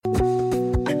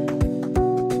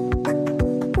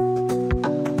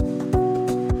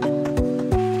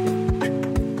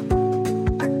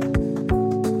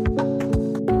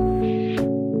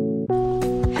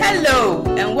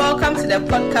the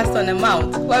podcast on the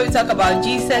Mount, where we talk about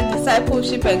Jesus,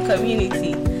 discipleship, and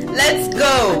community. Let's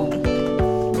go!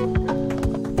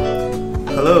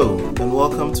 Hello, and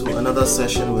welcome to another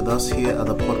session with us here at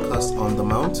the podcast on the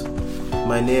Mount.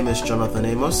 My name is Jonathan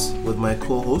Amos with my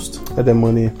co-host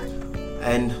Ademoni.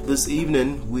 And this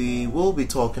evening we will be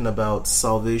talking about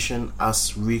salvation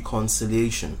as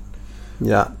reconciliation.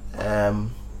 Yeah.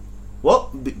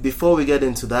 Before we get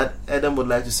into that, Adam would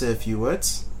like to say a few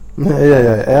words.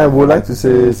 I would like to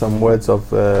say some words of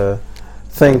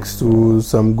thanks to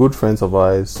some good friends of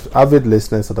ours, avid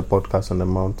listeners of the podcast on the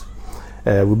Mount.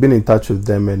 We've been in touch with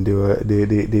them, and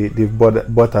they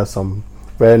bought us some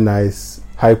very nice,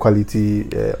 high quality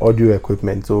audio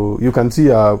equipment. So you can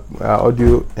see our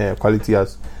audio quality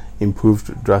has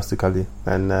improved drastically,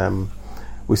 and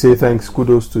we say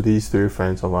kudos to these three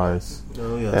friends of ours.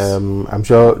 Oh, yes. I'm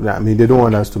sure, they don't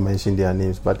want us to mention their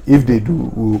names, but if they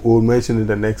do, we'll mention in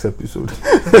the next episode.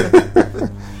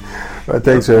 But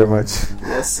thanks very much.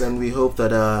 Yes, and we hope that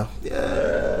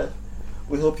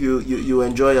we hope you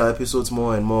enjoy our episodes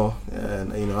more and more,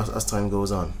 and as time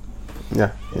goes on.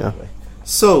 Yeah.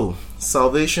 So,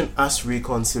 salvation as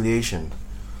reconciliation.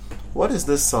 What is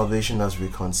this salvation as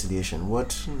reconciliation?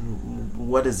 What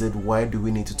is it? Why do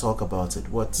we need to talk about it?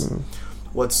 What's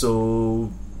so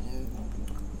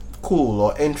cool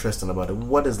or interesting about it?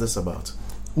 What is this about?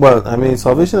 Well,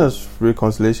 salvation as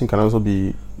reconciliation can also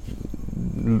be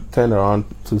turned around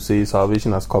to say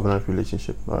salvation as covenant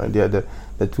relationship. Right? The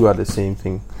two are the same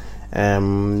thing.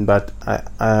 But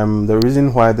the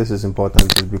reason why this is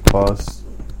important is because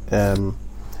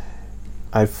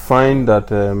I find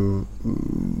that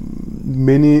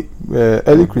many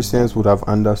early Christians would have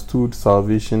understood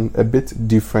salvation a bit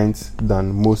different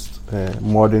than most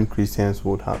modern Christians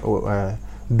would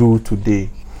do today,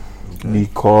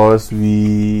 because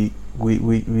we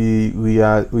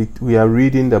are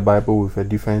reading the Bible with a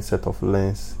different set of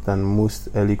lens than most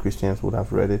early Christians would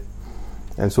have read it,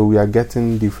 and so we are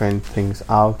getting different things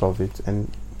out of it and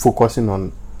focusing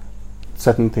on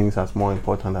certain things as more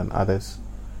important than others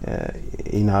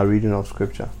in our reading of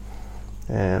Scripture,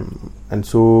 and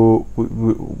so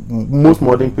most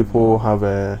modern people have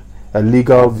a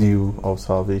legal view of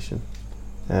salvation,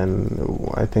 and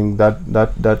I think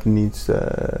that needs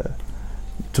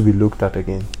to be looked at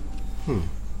again.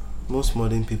 Most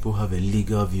modern people have a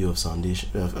legal view of salvation.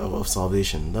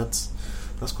 That's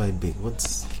quite big. What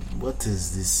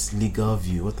is this legal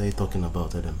view? What are you talking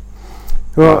about, Adam?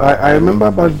 Well, I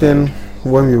remember back then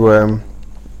when we were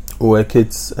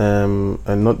kids, and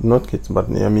not kids, but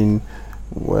in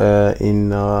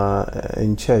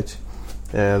church,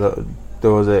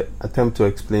 there was an attempt to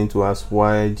explain to us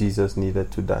why Jesus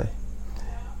needed to die,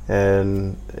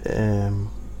 and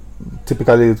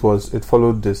typically it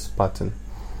followed this pattern,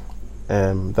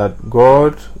 that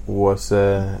God was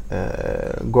a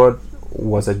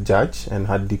judge and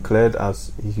had declared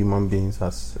us human beings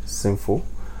as sinful,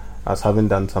 as having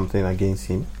done something against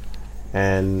him,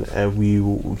 and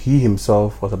he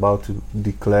himself was about to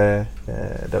declare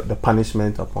the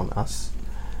punishment upon us,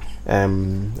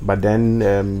 but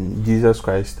then Jesus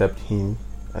Christ stepped in,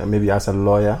 maybe as a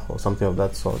lawyer or something of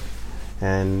that sort,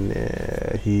 and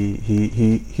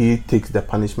he takes the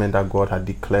punishment that God had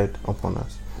declared upon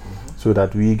us, so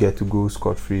that we get to go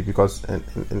scot-free, because and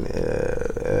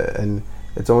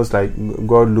it's almost like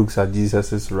God looks at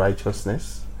Jesus'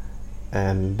 righteousness,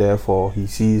 and therefore he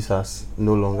sees us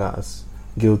no longer as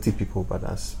guilty people, but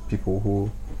as people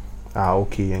who are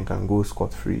okay and can go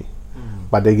scot-free.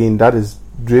 But again, that is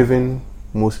driven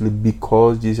mostly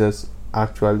because Jesus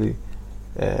actually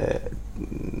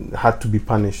had to be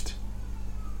punished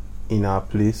in our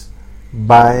place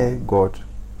by God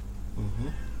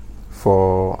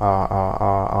for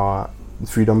our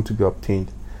freedom to be obtained.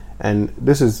 And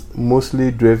this is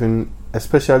mostly driven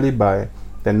especially by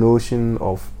the notion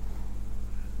of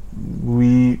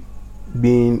we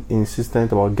being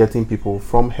insistent about getting people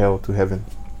from hell to heaven.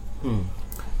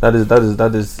 That is at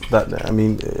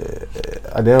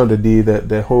the end of the day,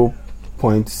 the whole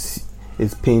point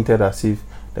is painted as if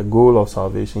the goal of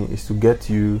salvation is to get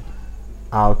you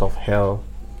out of hell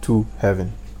to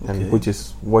heaven, and which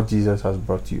is what Jesus has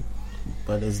brought you.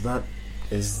 But is that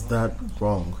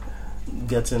wrong?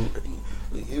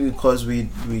 Because we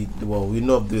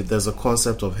know there's a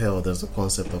concept of hell, there's a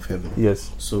concept of heaven. Yes.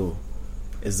 So,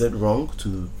 is it wrong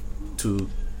to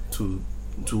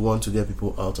want to get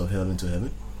people out of hell into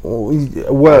heaven? Well,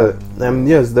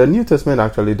 yes, the New Testament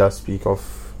actually does speak of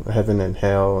heaven and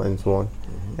hell and so on,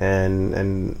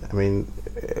 and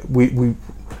we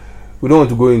don't want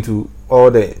to go into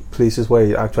all the places where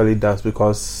it actually does,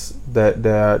 because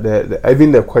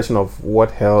even the question of what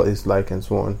hell is like and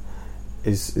so on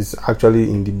is actually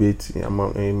in debate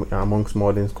amongst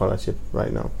modern scholarship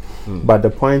right now. But the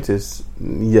point is,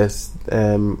 yes,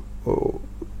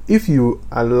 if you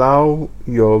allow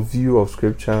your view of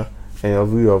Scripture and your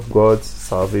view of God's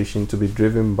salvation to be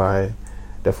driven by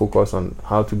the focus on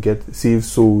how to save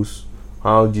souls,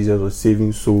 how Jesus was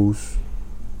saving souls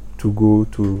to go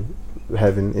to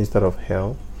heaven instead of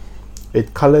hell,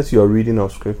 it colors your reading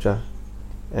of Scripture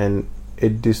and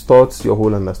it distorts your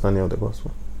whole understanding of the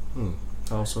gospel.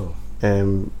 How so?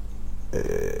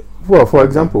 Well, for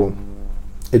example,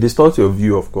 it distorts your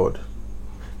view of God,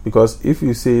 because if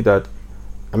you say that,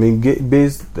 I mean,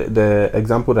 based the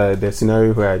example, that the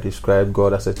scenario where I described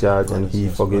God as a judge and He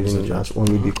forgiving us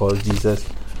only because Jesus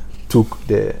took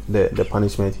the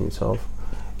punishment Himself,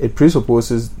 it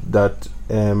presupposes that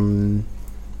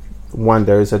one,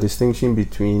 there is a distinction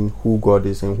between who God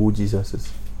is and who Jesus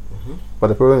is. But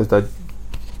the problem is that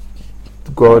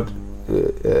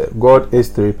God is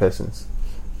three persons.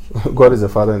 God is the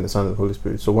Father and the Son and the Holy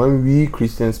Spirit. So when we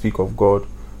Christians speak of God,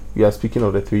 we are speaking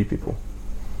of the three people.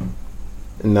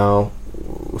 Now,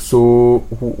 so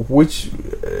which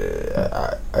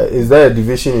is there a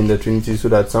division in the Trinity so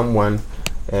that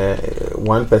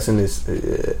one person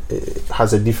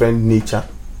has a different nature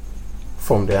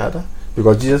from the other?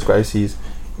 Because Jesus Christ says,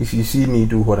 if you see me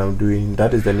do what I'm doing,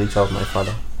 that is the nature of my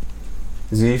Father.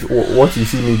 See, what you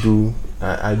see me do,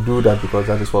 I do that because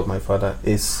that is what my Father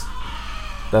is.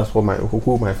 That's what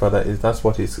who my Father is. That's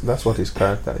what his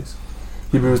character is.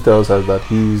 Hebrews tells us that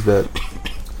He is the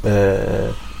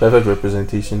perfect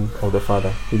representation of the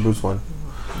Father. Hebrews 1.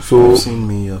 So you've seen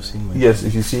me, you've seen my yes,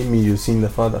 if you see me, you've seen the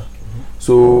Father.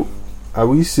 So are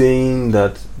we saying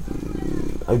that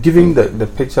giving the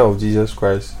picture of Jesus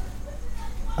Christ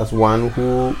as one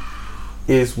who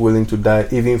is willing to die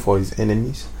even for His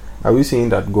enemies, are we saying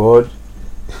that God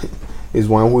is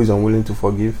one who is unwilling to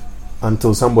forgive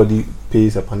until somebody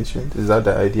pays a punishment? Is that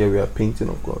the idea we are painting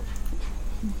of God?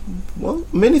 Well,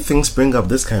 many things bring up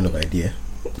this kind of idea.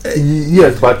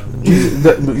 Yes, but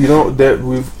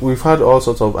we've had all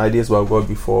sorts of ideas about God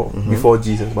before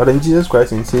Jesus. But then Jesus Christ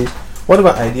says, whatever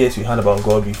ideas you had about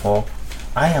God before,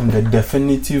 I am the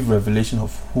definitive revelation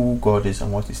of who God is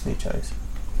and what His nature is.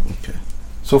 Okay.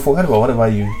 So forget about whatever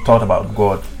you thought about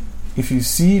God. If you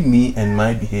see me and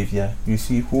my behavior, you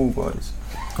see who God is.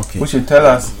 Okay. Which should tell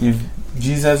us, if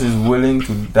Jesus is willing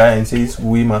to die and says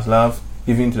we must love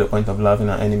even to the point of loving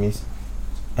our enemies,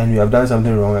 and we have done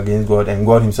something wrong against God and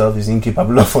God Himself is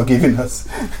incapable of forgiving us,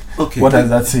 okay, what does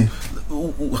that say?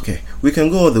 Okay, we can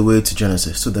go all the way to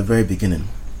Genesis, to the very beginning.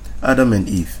 Adam and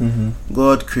Eve.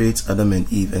 God creates Adam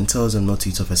and Eve and tells them not to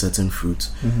eat of a certain fruit.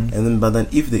 But then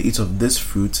if they eat of this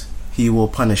fruit, He will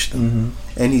punish them.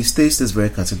 And He states this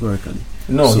very categorically.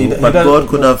 But God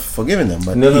could have forgiven them,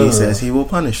 but He says He will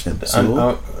punish them.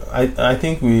 So I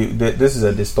think this is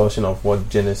a distortion of what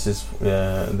Genesis,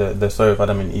 the story of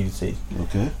Adam and Eve says.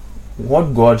 Okay.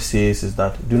 What God says is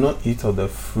that do not eat of the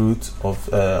fruit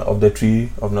of the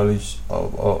tree of knowledge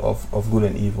of good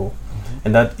and evil,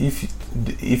 and that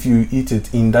if you eat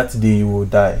it, in that day you will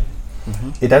die.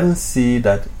 It doesn't say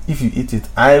that if you eat it,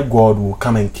 I, God, will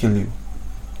come and kill you.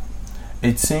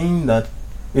 It's saying that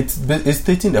it's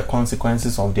stating the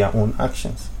consequences of their own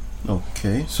actions.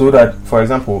 Okay. So that, for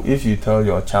example, if you tell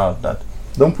your child that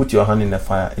don't put your hand in the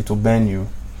fire, it will burn you,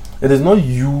 it is not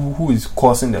you who is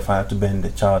causing the fire to burn the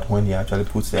child when he actually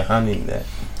puts their hand in there.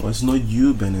 Well, it's not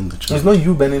you burning the child. It's not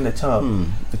you burning the child.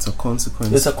 It's a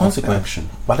consequence. It's a consequence. Of action.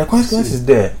 But the consequence is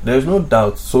there. There is no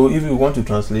doubt. So if you want to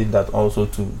translate that also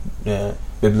to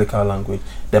biblical language,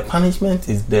 the punishment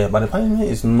is there. But the punishment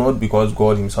is not because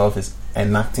God Himself is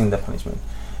enacting the punishment.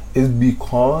 It's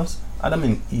because Adam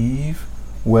and Eve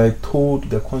were told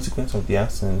the consequence of their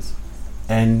sins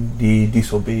and they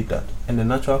disobeyed that, and the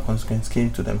natural consequence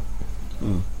came to them.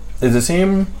 It's the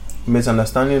same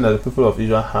misunderstanding that the people of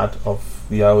Israel had of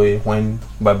Yahweh when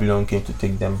Babylon came to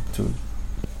take them to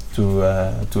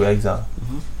exile.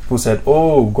 Who said,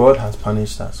 "Oh, God has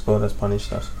punished us. God has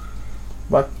punished us."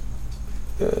 But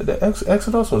the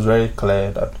Exodus was very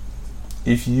clear that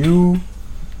if you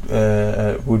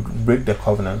would break the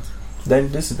covenant,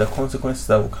 then this is the consequences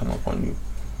that will come upon you.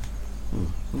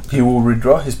 Okay. He will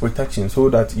withdraw His protection so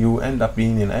that you end up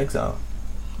being in exile.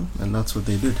 And that's what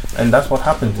they did. And that's what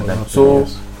happened to them. So,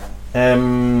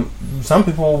 some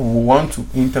people want to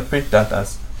interpret that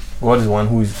as God is one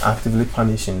who is actively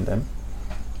punishing them.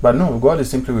 But no, God is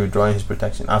simply withdrawing His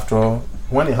protection. After all,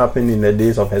 when it happened in the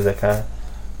days of Hezekiah,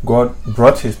 God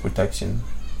brought His protection,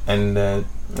 and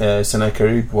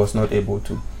Sennacherib was not able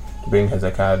to bring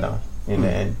Hezekiah down in the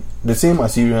end. The same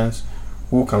Assyrians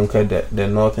who conquered the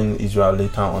northern Israel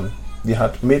later on, they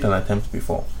had made an attempt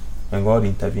before, and God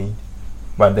intervened.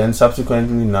 But then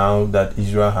subsequently, now that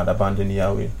Israel had abandoned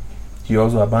Yahweh, he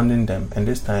also abandoned them. And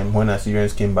this time, when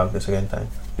Assyrians came back the second time,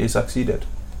 they succeeded.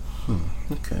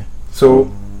 Okay.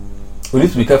 So we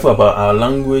need to be careful about our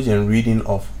language and reading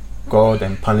of God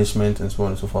and punishment and so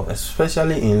on and so forth,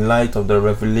 especially in light of the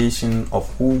revelation of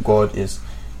who God is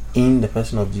in the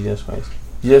person of Jesus Christ.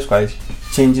 Jesus Christ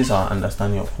changes our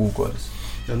understanding of who God is.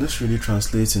 And this really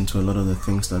translates into a lot of the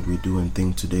things that we do and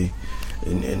think today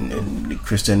in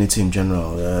Christianity in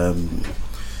general.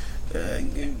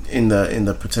 In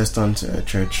the Protestant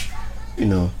church,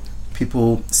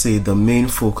 people say the main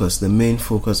focus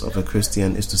of a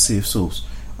Christian is to save souls.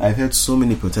 I've heard so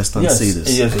many Protestants say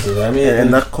this. Yes. I mean,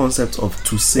 and that concept of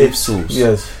to save souls.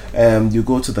 Yes. You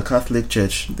go to the Catholic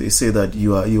Church, they say that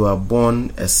you are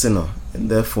born a sinner, and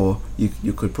therefore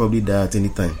you could probably die at any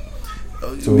time.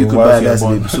 So you could die as a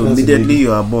born, baby. So immediately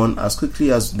you are born, as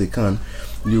quickly as they can,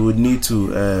 you would need to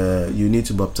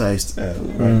baptize. Baptize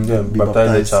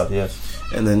the child. Yes.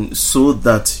 And then so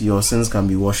that your sins can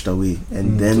be washed away,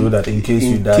 and then so that in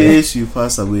case you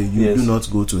pass away, you do not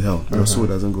go to hell. Your soul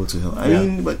doesn't go to hell. I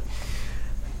mean, but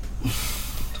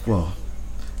well,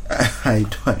 I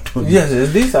don't. Yes,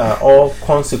 these are all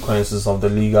consequences of the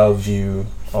legal view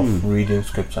of reading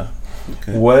scripture.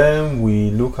 Okay. When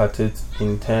we look at it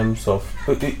in terms of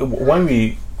when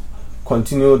we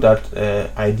continue that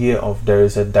idea of there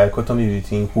is a dichotomy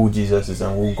between who Jesus is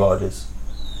and who God is,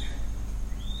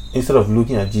 instead of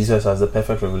looking at Jesus as the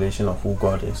perfect revelation of who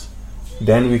God is,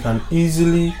 then we can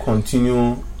easily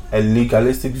continue a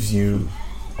legalistic view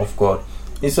of God.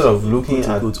 Instead of looking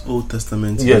at Old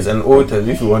Testament. Yes, an Old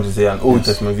Testament, if you want to say an Old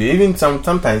Testament view. Even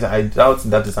sometimes I doubt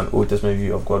that is an Old Testament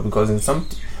view of God, because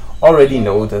already in the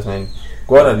Old Testament,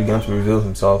 God had begun to reveal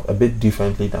himself a bit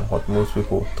differently than what most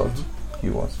people thought he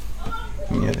was.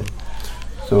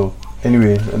 So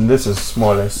anyway, and this is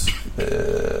more or less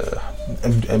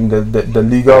and the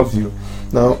legal view.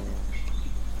 Now,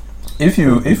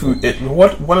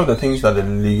 one of the things that the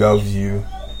legal view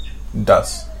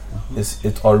does is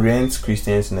it orients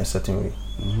Christians in a certain way.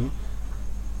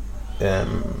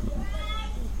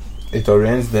 It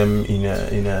orients them in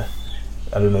a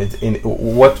I don't know, in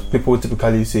what people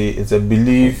typically say is a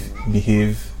believe,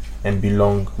 behave, and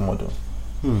belong model.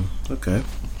 Okay.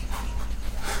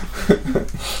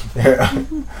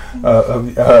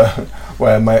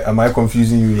 Why am I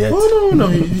confusing you yet? Oh, no.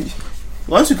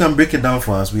 Once you can break it down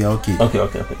for us, we are okay.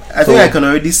 Okay. I think I can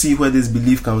already see where this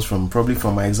belief comes from. Probably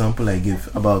from my example I give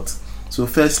about. So,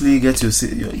 firstly, get your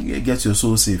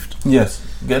soul saved. Yes,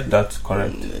 get that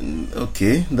correct.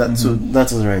 Okay, so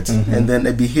that is right. And then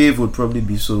a behave would probably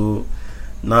be so.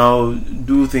 Now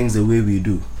do things the way we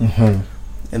do.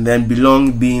 And then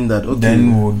belong being that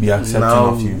then we would be accepting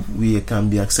of you. We can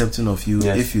be accepting of you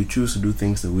if you choose to do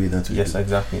things the way that we do. Yes,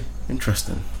 exactly.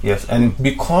 Interesting. Yes, and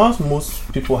because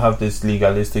most people have this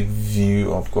legalistic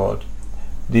view of God,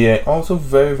 they are also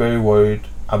very, very worried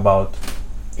about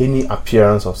any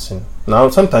appearance of sin. Now,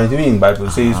 sometimes even in the Bible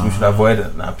says we should avoid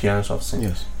an appearance of sin.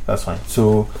 Yes, that's fine.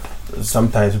 So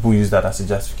sometimes people use that as a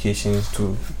justification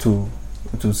to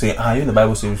say, even the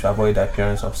Bible says we should avoid the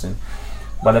appearance of sin.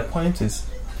 But the point is,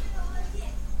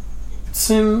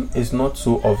 sin is not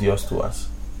so obvious to us.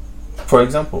 For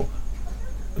example,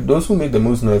 those who make the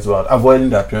most noise about avoiding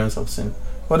the appearance of sin,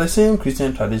 for the same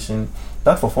Christian tradition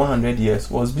that for 400 years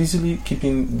was busily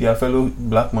keeping their fellow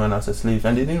black man as a slave,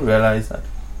 and they didn't realize that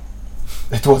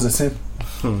it was a sin.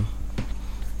 You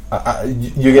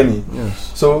get me?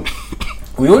 Yes. So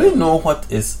we only know what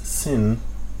is sin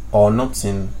or not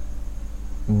sin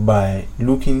by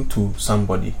looking to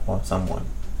somebody or someone.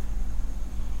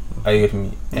 I get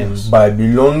me, and by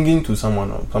belonging to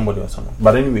someone or somebody or someone.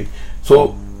 But anyway,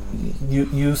 so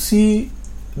you see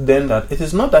then that it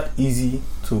is not that easy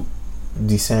to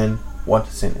discern what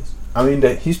sin is. I mean,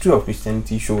 the history of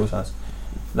Christianity shows us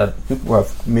that people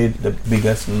have made the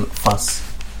biggest fuss,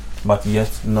 but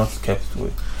yet not kept to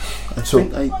it.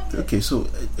 So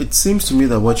it seems to me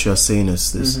that what you are saying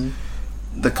is this: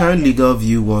 the current legal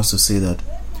view wants to say that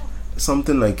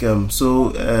something like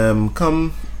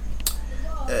come.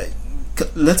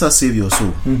 Let us save your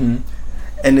soul,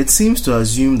 and it seems to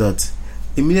assume that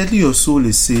immediately your soul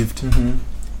is saved,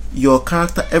 your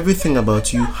character, everything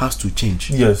about you has to change.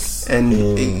 Yes, and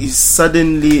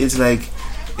suddenly it's like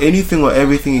anything or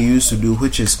everything you used to do,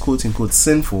 which is quote unquote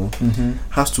sinful,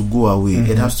 has to go away.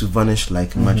 It has to vanish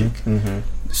like magic.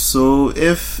 So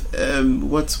if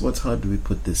how do we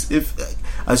put this? If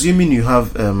assuming you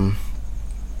have a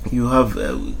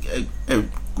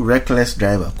reckless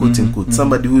driver, quote unquote,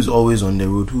 somebody who's always on the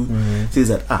road, who says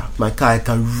that my car, I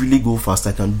can really go fast,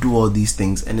 I can do all these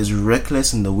things, and is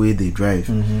reckless in the way they drive,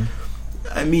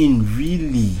 I mean,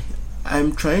 really,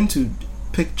 I'm trying to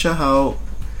picture how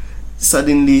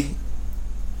suddenly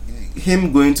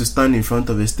him going to stand in front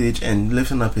of a stage and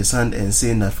lifting up his hand and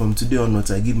saying that from today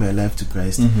onwards I give my life to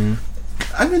Christ.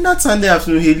 I mean, that Sunday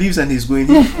afternoon he leaves and he's going.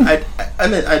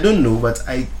 I don't know, but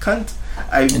I can't.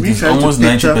 I really try to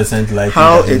picture 90% likely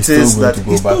how it is that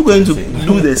he's still going to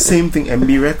do the same thing and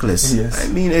be reckless. Yes. I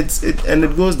mean, it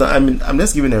goes down. I mean, I'm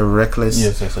just giving a reckless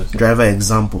driver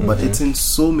example, but it's in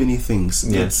so many things.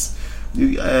 Yes.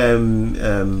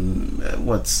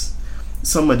 What's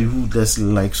somebody who just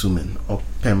likes women or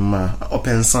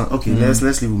pensa. Okay, let's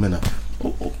leave women out.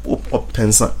 Or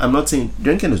pensa. I'm not saying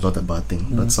drinking is not a bad thing,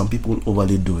 but some people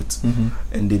overly do it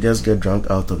and they just get drunk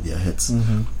out of their heads.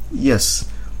 Yes.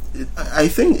 I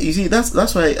think, you see, that's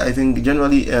why I think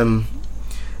generally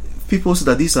people say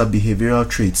that these are behavioral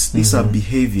traits, these are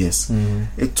behaviors.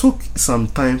 It took some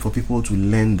time for people to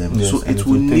learn them, so it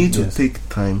will need to take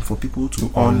time for people to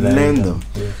unlearn them.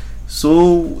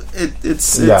 So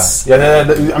it's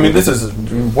I mean, this is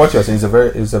what you're saying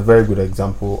is a very good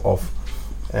example of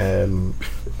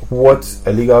what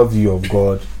a legal view of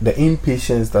God, the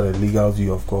impatience that a legal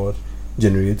view of God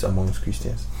generates amongst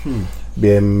Christians.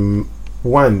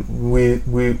 One, we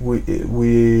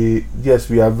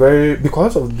are very,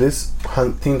 because of this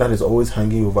thing that is always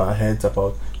hanging over our heads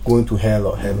about going to hell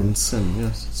or heaven.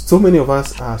 So many of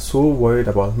us are so worried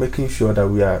about making sure that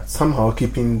we are somehow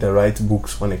keeping the right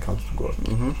books when it comes to God.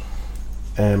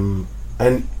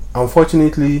 And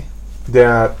unfortunately, there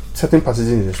are certain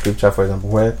passages in the scripture, for example,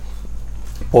 where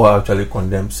Paul actually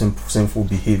condemns sinful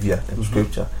behavior in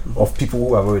scripture of people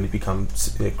who have already become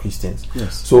Christians.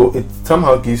 So it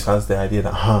somehow gives us the idea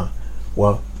that,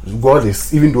 well, God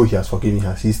is, even though He has forgiven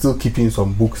us, He's still keeping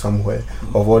some book somewhere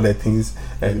of all the things.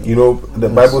 And you know, the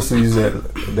Bible still uses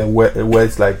the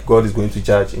words like God is going to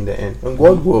judge in the end, and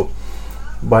God will.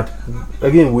 But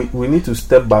again, we need to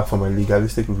step back from a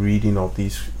legalistic reading of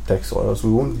these texts, or else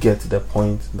we won't get the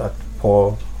point that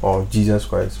Paul or Jesus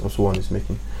Christ or so on is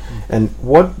making. And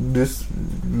what this,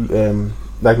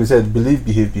 like we said, believe,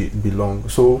 behave, belong.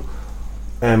 So,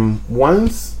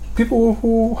 once people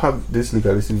who have this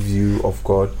legalistic view of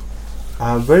God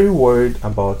are very worried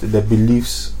about the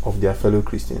beliefs of their fellow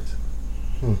Christians.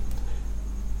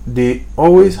 They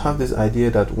always have this idea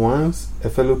that once a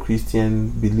fellow Christian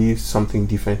believes something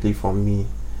differently from me,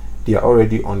 they are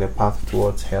already on the path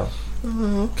towards hell.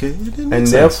 Okay, and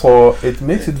therefore it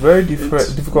makes it very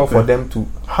difficult for them to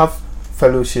have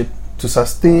fellowship, to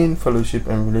sustain fellowship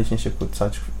and relationship with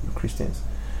such Christians.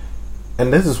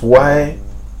 And this is why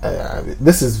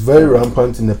this is very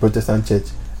rampant in the Protestant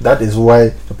church. That is why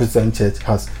the Protestant church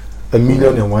has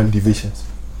 1,000,001 divisions,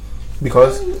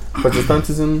 because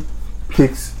Protestantism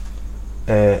takes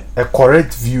a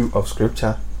correct view of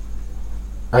scripture,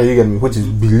 are you getting me, which is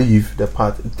believe the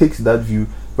part. It takes that view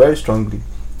very strongly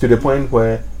to the point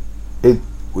where it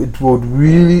would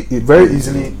really very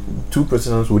easily, two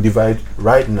Protestants will divide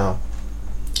right now,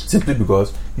 simply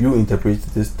because you interpret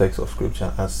this text of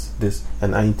scripture as this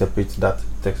and I interpret that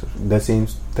text, the same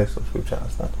text of scripture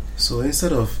as that. So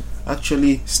instead of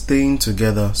actually staying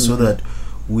together so that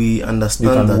we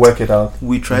understand that, work it out,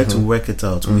 we try to work it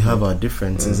out, we have our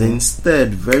differences.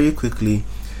 Instead, very quickly,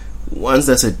 once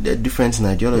there's a difference in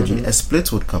ideology, a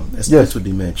split would come, a split would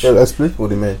emerge. A split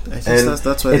would emerge. I think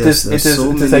that's why it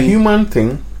is a human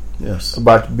thing. Yes.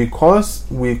 But because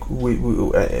we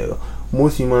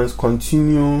most humans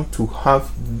continue to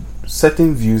have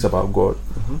certain views about God,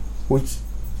 which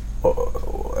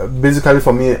basically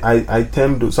for me, I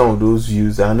term some of those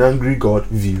views an angry God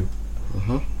view.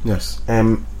 Yes.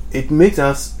 It makes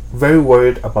us very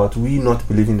worried about we not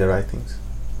believing the right things.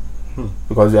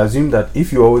 Because we assume that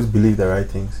if you always believe the right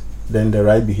things, then the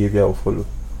right behavior will follow.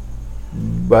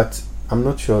 But I'm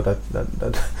not sure that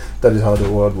is how the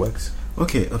world works.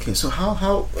 Okay. So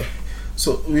how?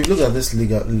 So we've looked at this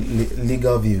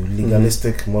legal view,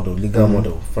 legalistic model, legal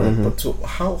model. But so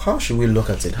how should we look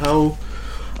at it?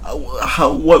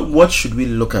 What should we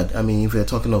look at? I mean, if we're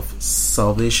talking of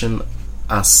salvation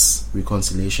as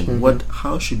reconciliation,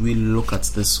 how should we look at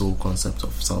this whole concept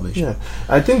of salvation? Yeah,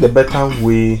 I think the better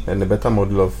way and the better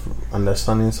model of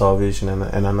understanding salvation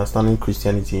and understanding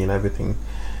Christianity and everything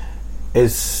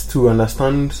is to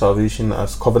understand salvation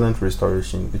as covenant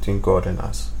restoration between God and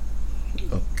us.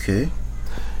 Okay.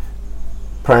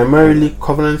 Primarily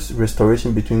covenant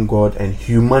restoration between God and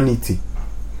humanity,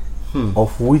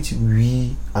 of which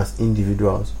we as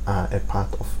individuals are a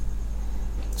part of.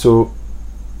 So,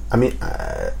 I mean,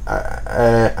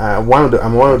 I'm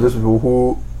one of those people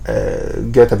who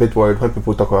get a bit worried when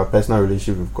people talk about personal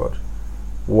relationship with God.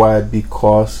 Why?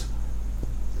 Because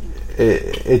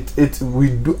we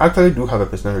do have a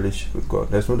personal relationship with God.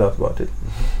 There's no doubt about it.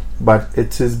 But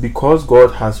it is because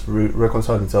God has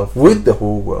reconciled himself with the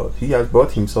whole world. He has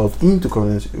brought himself into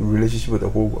covenant relationship with the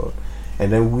whole world,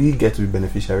 and then we get to be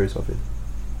beneficiaries of it,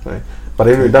 right? But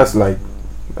anyway, that's like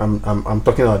I'm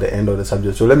talking about the end of the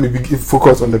subject. So let me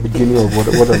focus on the beginning of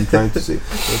what I'm trying to say.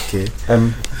 Okay.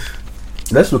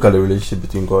 Let's look at the relationship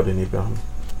between God and Abraham.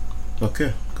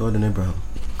 Okay, God and Abraham.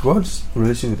 God's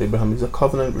relationship with Abraham is a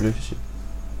covenant relationship.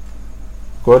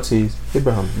 God says,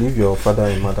 Abraham, leave your father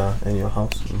and mother and your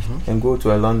house and go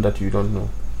to a land that you don't know,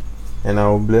 and I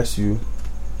will bless you,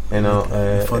 and I'll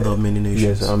father of many nations.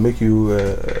 Yes, I'll make you,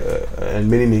 and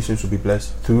many nations will be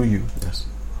blessed through you. Yes.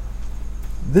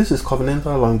 This is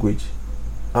covenantal language.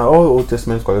 All Old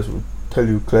Testament scholars will tell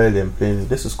you clearly and plainly,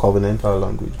 this is covenantal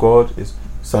language. God is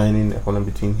signing a covenant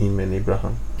between him and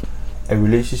Abraham, a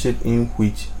relationship in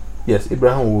which, yes,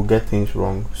 Abraham will get things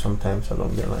wrong sometimes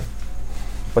along the line.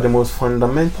 But the most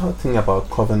fundamental thing about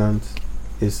covenant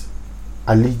is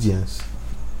allegiance.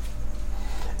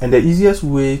 And the easiest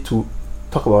way to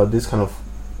talk about this kind of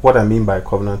what I mean by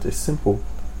covenant is simple: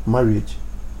 marriage.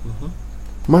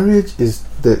 Marriage is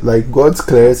God's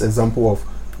clearest example of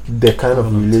the kind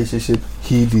of relationship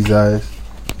he desires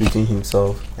between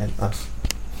himself and us.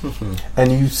 And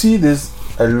you see this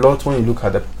a lot when you look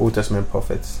at the Old Testament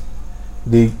prophets.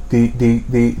 They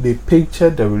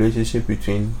pictured the relationship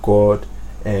between God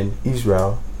and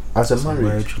Israel as a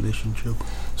marriage relationship.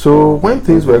 So when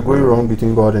things were going wrong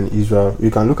between God and Israel,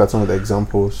 you can look at some of the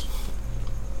examples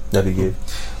that he gave.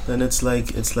 Then it's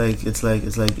like Israel.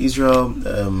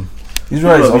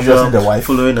 Israel is obviously the wife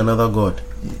following another god.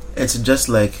 It's just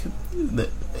like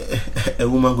a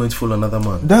woman going to follow another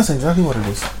man. That's exactly what it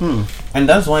is. And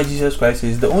that's why Jesus Christ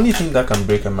says the only thing that can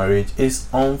break a marriage is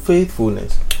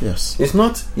unfaithfulness. Yes. It's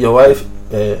not your wife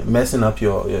messing up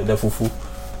the fufu,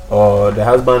 or the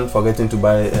husband forgetting to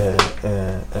buy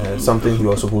something he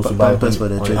was supposed to buy.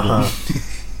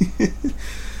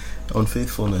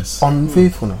 Unfaithfulness.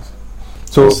 Unfaithfulness.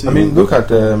 So I mean, look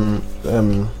at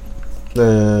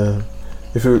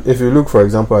if you look, for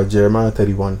example, at Jeremiah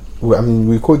 31.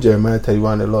 We quote Jeremiah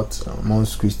 31 a lot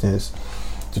amongst Christians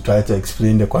to try to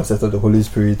explain the concept of the Holy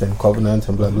Spirit and covenant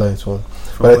and blah blah and so on.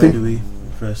 But I think do we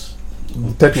verse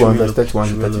 31 verse 31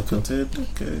 to 32.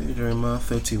 Okay, Jeremiah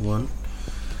 31.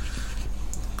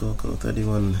 Go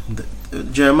 31.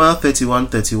 Jeremiah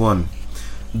 31:31.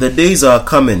 The days are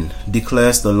coming,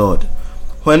 declares the Lord,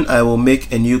 when I will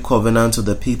make a new covenant with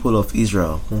the people of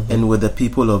Israel and with the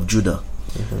people of Judah.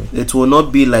 It will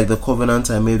not be like the covenant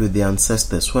I made with their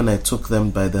ancestors when I took them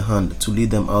by the hand to lead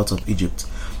them out of Egypt,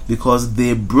 because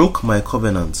they broke my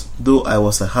covenant, though I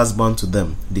was a husband to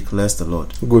them, declares the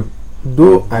Lord. Good.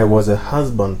 Though I was a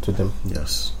husband to them.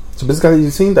 Yes. So basically,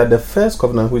 you're saying that the first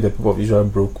covenant which the people of Israel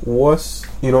broke was,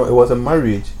 it was a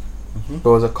marriage. It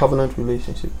was a covenant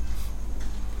relationship.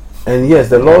 And yes,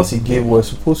 the laws he gave were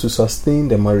supposed to sustain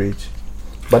the marriage,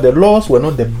 but the laws were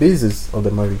not the basis of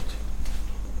the marriage.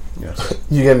 Yes.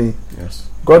 You get me? Yes.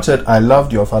 God said, I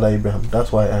loved your father Abraham.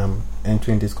 That's why I am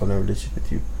entering this covenant relationship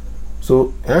with you.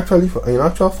 So, in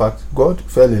actual fact, God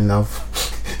fell in love.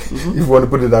 If you want to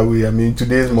put it that way. I mean,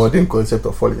 today's modern concept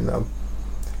of falling in love.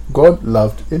 God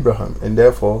loved Abraham, and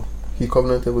therefore he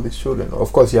covenanted with his children.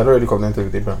 Of course, he had already covenanted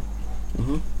with Abraham,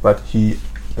 but he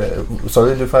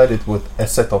solidified it with a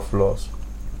set of laws.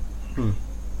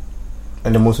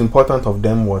 And the most important of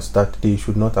them was that they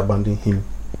should not abandon him.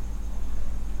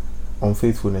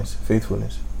 Unfaithfulness,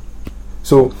 faithfulness.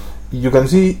 So you can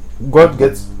see God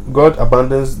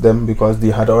abandons them because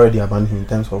they had already abandoned him in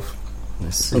terms of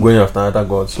going after another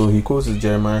God. So he quotes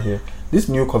Jeremiah here. This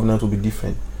new covenant will be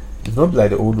different. It's not like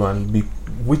the old one.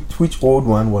 Which old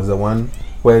one was the one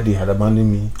where they had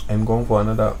abandoned me and gone for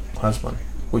another husband,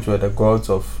 which were the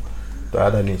gods of the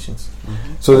other nations.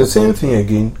 So the same thing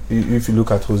again if you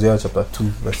look at Hosea chapter 2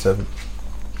 verse 7.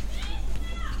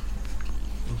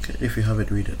 Okay, if you have it,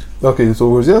 read it. Okay, so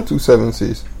Hosea 2:7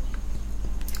 says,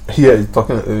 here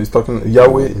he's talking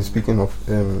Yahweh is speaking of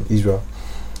Israel,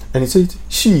 and he says,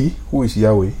 she who is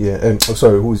Yahweh here,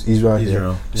 who is Israel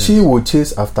here, yes. She will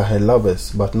chase after her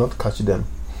lovers but not catch them.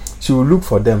 She will look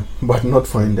for them but not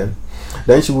find them.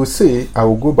 Then she will say, I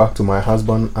will go back to my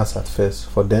husband as at first,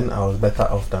 for then I was better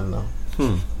off than now.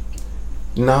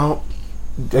 Now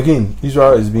again,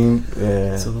 Israel is being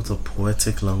it's a lot of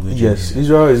poetic language. Yes,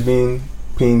 Israel is being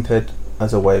painted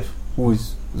as a wife who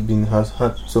has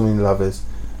had so many lovers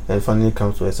and finally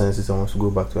comes to her senses and wants to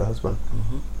go back to her husband.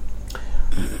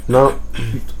 Now,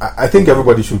 I think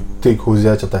everybody should take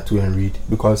Hosea chapter 2 and read,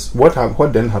 because what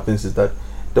then happens is that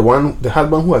the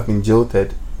husband who has been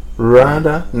jilted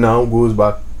rather now goes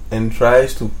back and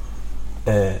tries to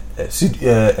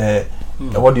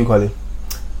what do you call it?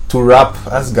 To rap,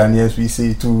 as Ghanaians we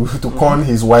say, to con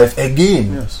his wife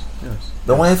again. Yes.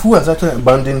 The wife who has actually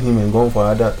abandoned him and gone for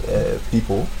other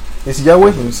people is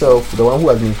Yahweh himself, the one who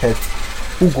has been hurt,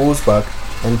 who goes back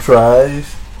and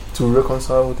tries to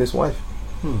reconcile with his wife.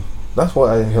 That's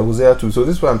what Hosea 2. So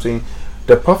this is what I'm saying.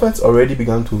 The prophets already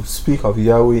began to speak of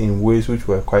Yahweh in ways which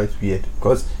were quite weird.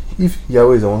 Because if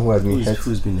Yahweh is the one who has been hurt,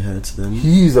 who's been hurt, then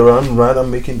he is the one rather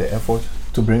making the effort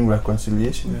to bring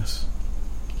reconciliation. Yes.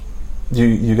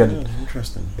 You get it?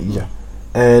 Interesting. Yeah.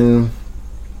 And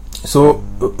so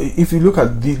if you look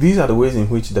at these are the ways in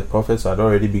which the prophets had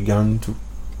already begun to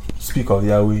speak of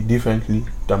Yahweh differently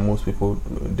than most people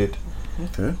did.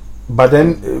 Okay. But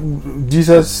then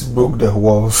Jesus broke the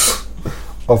walls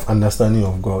of understanding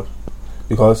of God,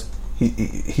 because he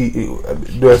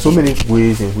there are so many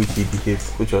ways in which he behaved,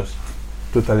 which was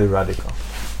totally radical.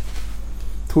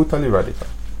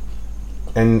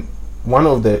 And one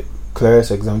of the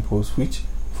clearest examples, which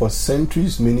for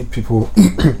centuries many people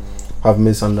have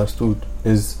misunderstood,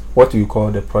 is what you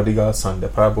call the prodigal son, the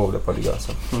parable of the prodigal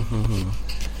son.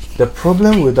 The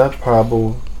problem with that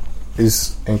parable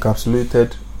is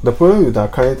encapsulated. The problem with our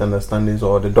current understandings,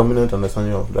 or the dominant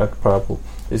understanding of that parable,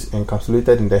 is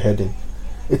encapsulated in the heading.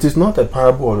 It is not a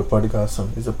parable of the prodigal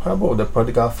son, it's a parable of the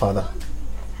prodigal father.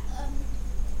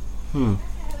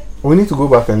 We need to go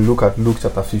back and look at Luke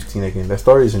chapter 15 again. The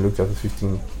story is in Luke chapter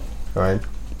 15. Alright?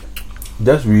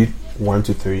 Just read 1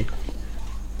 to 3.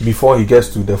 Before he gets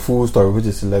to the full story, which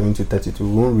is 11 to 32.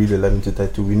 We won't read 11 to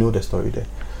 32. We know the story there.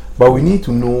 But we need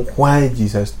to know why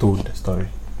Jesus told the story,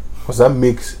 because that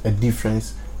makes a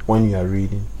difference when you are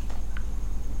reading.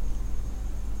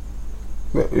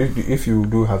 If you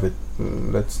do have it,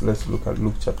 let's look at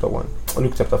Luke chapter 1.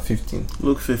 Luke chapter 15.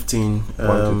 Luke 15, 1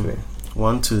 to 3.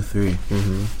 1 to 3.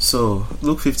 So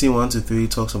Luke 15, 1 to 3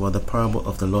 talks about the parable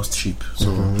of the lost sheep.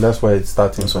 So that's why it's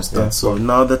starting. So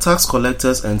now the tax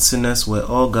collectors and sinners were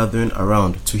all gathering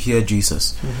around to hear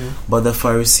Jesus. But the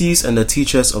Pharisees and the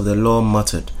teachers of the law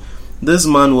muttered, "This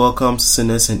man welcomes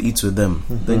sinners and eats with them."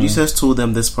 Then Jesus told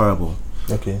them this parable.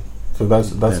 Okay, so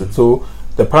that's it. So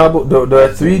the parable, there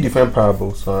are three different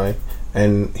parables, all right,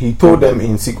 and he told them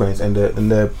in sequence. And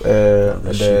the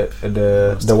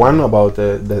one about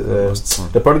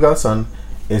the prodigal son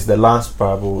is the last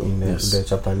parable in the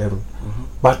chapter 11.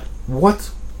 But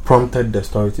what prompted the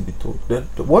story to be told?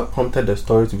 What prompted the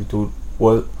story to be told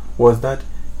was that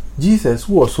Jesus,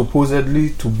 who was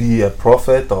supposedly to be a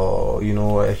prophet or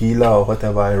a healer or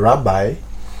whatever, a rabbi,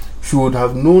 should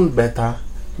have known better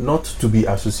not to be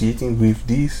associating with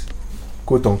these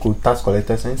quote unquote tax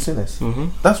collectors and sinners.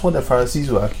 That's what the Pharisees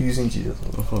were accusing Jesus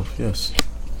of. Yes.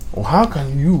 Well, how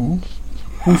can you,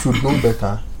 who should know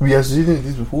better, be associating with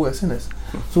these people who are sinners?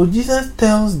 So Jesus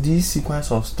tells these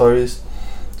sequence of stories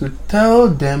to tell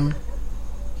them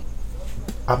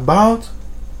about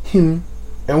him.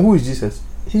 And who is Jesus?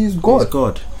 He is God. He's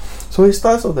God. So he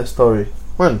starts off the story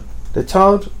when the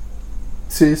child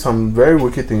says some very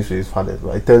wicked things to his father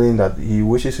by telling that he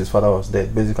wishes his father was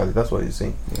dead. Basically, that's what he's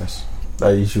saying. Yes.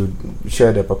 That he should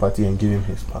share the property and give him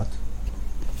his part.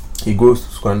 He goes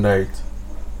to squander it,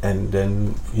 and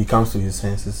then he comes to his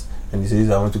senses and he says,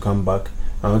 I want to come back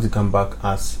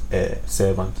as a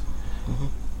servant.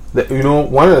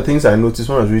 One of the things I noticed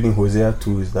when I was reading Hosea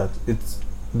 2 is that it's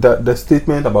that the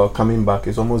statement about coming back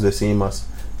is almost the same as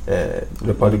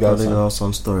the prodigal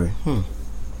son story.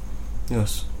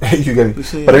 Yes. You get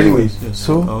it. But anyway,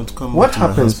 so what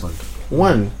happens?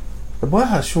 One, the boy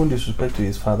has shown disrespect to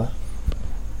his father,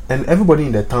 and everybody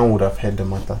in the town would have heard the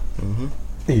matter.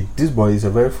 Hey, this boy is a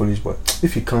very foolish boy.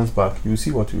 If he comes back, you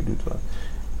see what you do to us.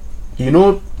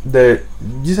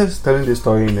 Jesus is telling this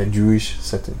story in a Jewish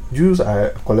setting. Jews are a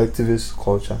collectivist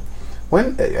culture.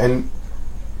 And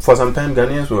for some time,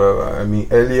 Ghanaians were,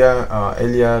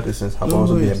 earlier distance have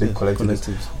also been a big collectivist.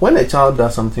 When a child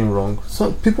does something wrong,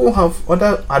 so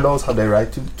other adults have the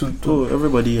right to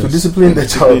discipline the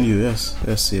child.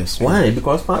 Yes. Why?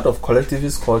 Because part of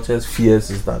collectivist culture's fears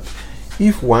is that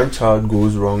if one child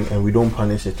goes wrong and we don't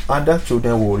punish it, other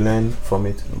children will learn from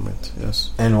it.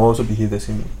 Yes. And also behave the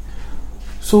same way.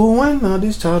 So when now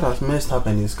this child has messed up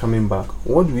and is coming back,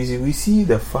 what do we see? We see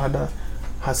the father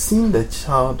has seen the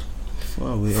child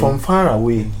from far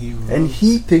away, and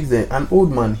he takes an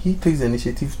old man. He takes the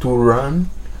initiative to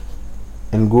run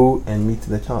and go and meet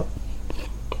the child.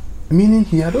 Meaning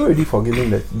he had already forgiven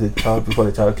the child before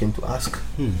the child came to ask.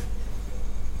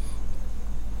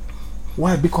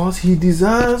 Why? Because he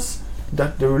desires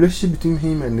that the relationship between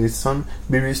him and his son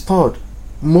be restored,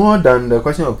 more than the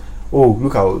question of, oh,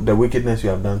 look at the wickedness you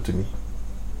have done to me.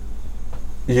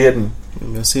 You get me?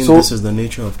 You're saying So- this is the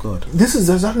nature of God. This is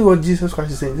exactly what Jesus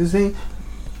Christ is saying. He's saying,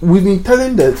 we've been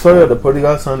telling the story of the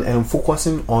prodigal son and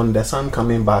focusing on the son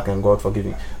coming back and God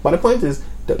forgiving. But the point is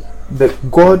that the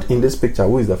God in this picture,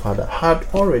 who is the Father, had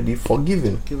already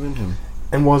forgiven Given him.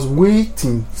 and was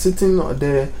waiting, sitting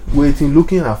there, waiting,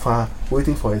 looking afar,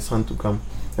 waiting for his son to come.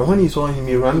 And when he saw him,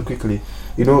 he ran quickly.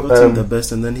 You know, Got him the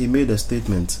best, and then he made a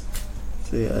statement.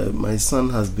 Say, my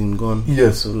son has been gone for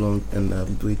Yes. so long, and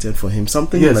I've waited for him.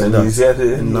 Something yes, like and that. he's here,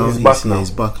 And now he's he's back here, now.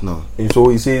 he's back now. And so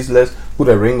he says, let's put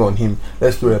a ring on him.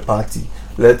 Let's do a party.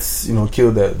 Let's,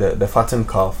 kill the fattened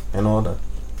calf and all that.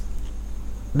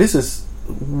 This is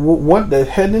what the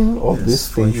heading of Yes, this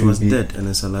for thing he should was be. dead and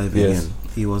is alive Yes. again.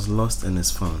 He was lost and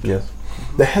is found. Yes.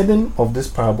 The heading of this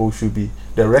parable should be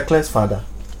the reckless father,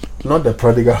 not the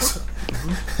prodigal son.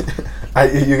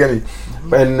 You get me?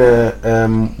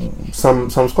 And some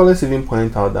scholars even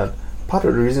point out that part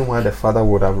of the reason why the father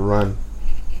would have run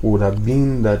would have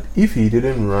been that if he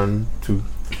didn't run to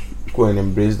go and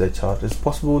embrace the child, it's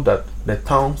possible that the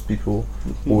townspeople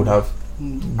would have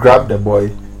grabbed the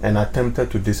boy and attempted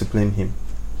to discipline him.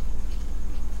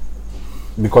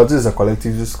 Because this is a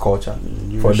collectivist culture.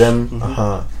 For them,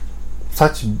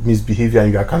 such misbehavior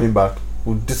and you are coming back,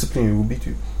 will discipline you, will beat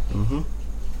you.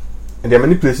 And there are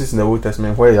many places in the Old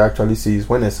Testament where it actually says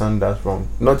when a son does wrong,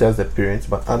 not just the parents,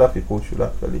 but other people should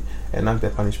actually enact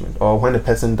the punishment. Or when a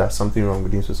person does something wrong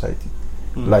within society,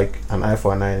 like an eye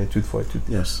for an eye and a tooth for a tooth.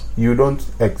 Yes. You don't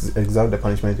exact the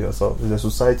punishment yourself. It's the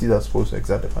society that's supposed to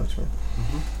exact the punishment.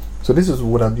 So this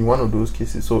would have been one of those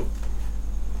cases. So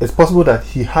it's possible that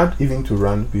he had even to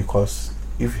run, because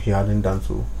if he hadn't done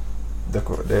so,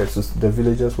 the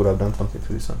villagers would have done something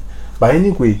to his son. But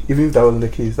anyway, even if that wasn't the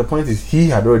case, the point is he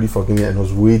had already forgiven and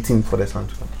was waiting for the son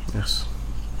to come. Yes.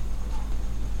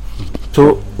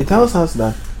 So it tells us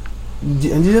that, and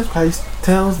Jesus Christ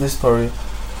tells this story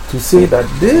to say that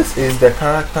this is the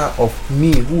character of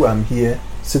me, who am here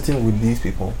sitting with these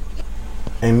people,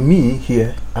 and me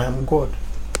here, I am God.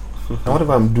 And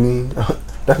whatever I'm doing,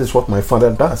 that is what my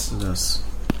Father does. Yes.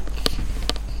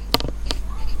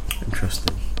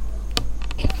 Interesting.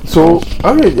 So,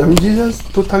 Jesus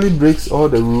totally breaks all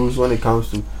the rules when it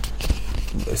comes to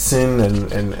sin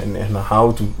and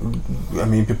how to,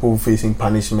 people facing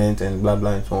punishment and blah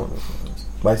blah and so on,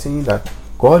 by saying that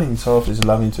God Himself is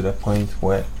loving to the point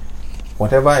where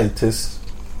whatever it is,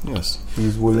 yes, He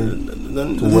is willing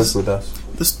to work with us.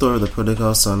 This story of the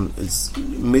prodigal son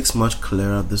makes much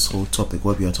clearer this whole topic,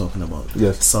 what we are talking about.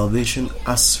 Yes. Salvation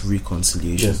as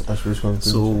reconciliation. Yes, as reconciliation.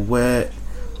 So where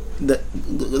the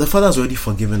Father has already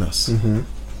forgiven us, and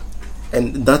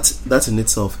that in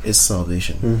itself is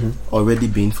salvation, already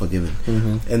being forgiven,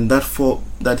 and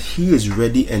that He is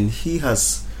ready and He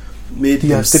has made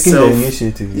He has Himself, taken the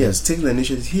initiative. Yes, taken the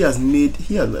initiative. He has.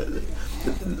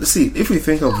 See, if we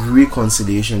think of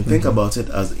reconciliation, think about it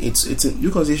as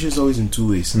reconciliation is always in two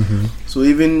ways. So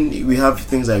even we have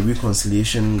things like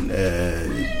reconciliation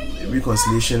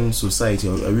society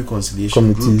or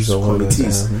reconciliation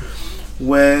committees,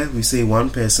 where we say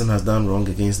one person has done wrong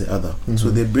against the other.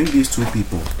 So they bring these two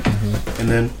people, and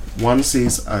then one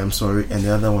says I am sorry, and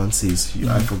the other one says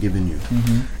I've forgiven you.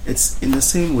 It's in the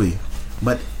same way,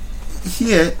 but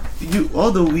here,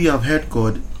 although we have heard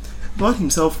God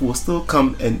Himself will still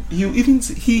come, and He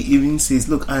even says,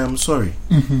 "Look, I am sorry."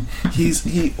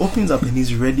 He opens up and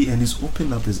He's ready, and He's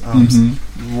opened up His arms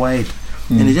wide,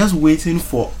 and He's just waiting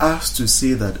for us to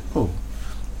say that, "Oh,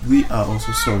 we are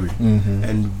also sorry,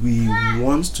 and we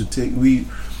want to take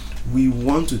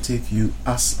you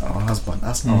as our husband,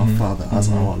 as our Father,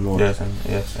 as our Lord." Yes,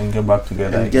 and get back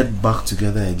together. And get back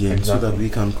together again, so that we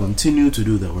can continue to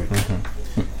do the work.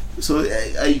 So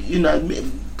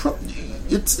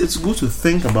it's good to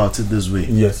think about it this way.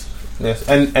 Yes,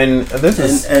 and this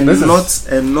is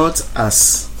not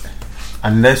as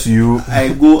unless you I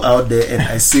go out there and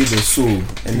I save the soul,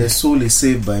 and the soul is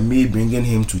saved by me bringing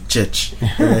him to church,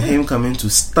 and then him coming to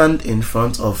stand in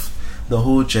front of the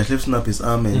whole church, lifting up his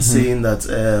arm and saying that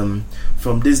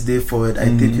from this day forward I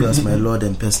take you as my Lord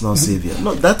and personal Savior.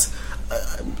 No, that's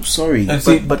sorry,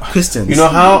 but Christians, you know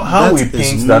how we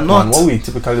paint that not one.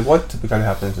 What typically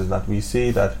happens is that we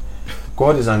say that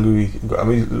God is angry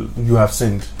with you have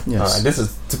sinned. Yes. This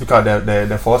is typical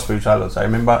the four spiritual laws. I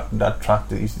remember that track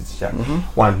that used to teach.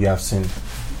 One, you have sinned.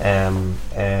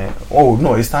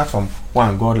 It starts from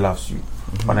one, God loves you,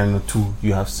 but then two,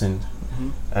 you have sinned,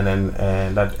 and then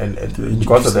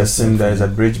because of the sin, there is a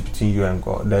bridge between you and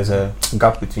God. There's a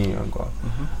gap between you and God.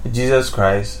 Jesus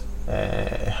Christ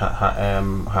has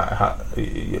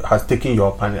taken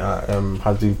your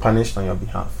has been punished on your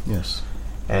behalf. Yes.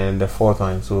 And the fourth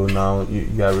one, so now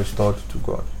you are restored to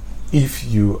God. if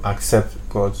you accept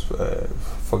God's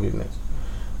forgiveness.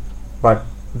 But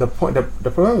the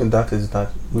problem with that is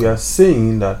that we are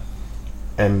saying that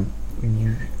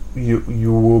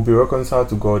you will be reconciled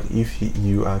to God if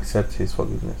you accept His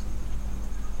forgiveness.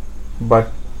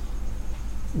 But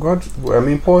Paul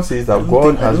says that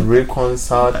God has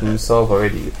reconciled Himself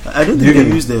already. I don't think they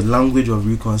use the language of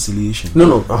reconciliation.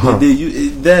 No. They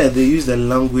use the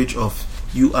language of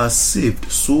you are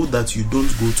saved so that you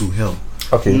don't go to hell.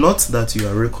 Okay. Not that you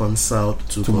are reconciled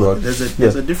to God. There's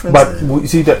a difference. But there. You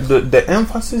see, the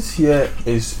emphasis here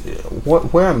is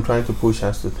where I'm trying to push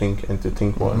us to think and to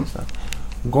think more.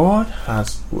 God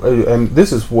has, and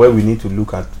this is where we need to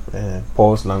look at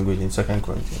Paul's language in 2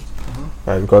 Corinthians,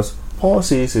 right? Because Paul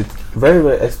says it very,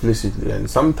 very explicitly and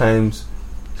sometimes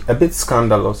a bit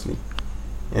scandalously,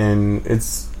 and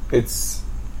it's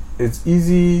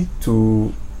easy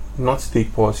to not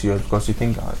take Paul serious because you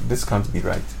think this can't be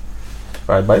right.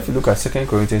 Right, but if you look at 2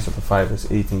 Corinthians chapter 5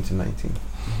 verse 18 to 19,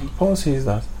 Paul says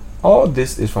that all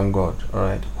this is from God,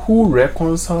 alright, who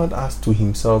reconciled us to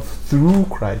Himself through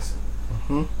Christ.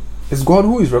 It's God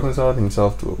who is reconciled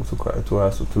Himself to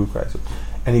us through Christ,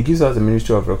 and He gives us the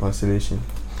ministry of reconciliation.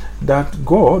 That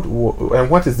God, and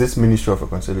what is this ministry of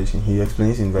reconciliation? He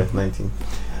explains in verse 19.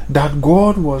 That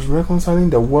God was reconciling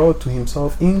the world to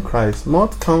Himself in Christ,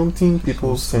 not counting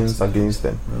people's sins against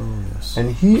them.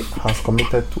 And He has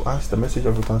committed to us the message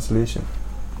of reconciliation.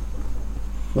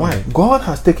 Why? God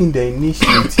has taken the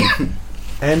initiative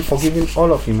and forgiven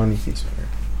all of humanity.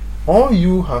 All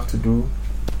you have to do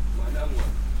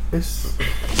is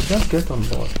just get on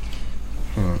board.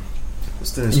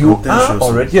 You are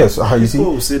already, yes. You see,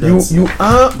 you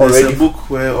are already. There's a book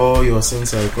where all your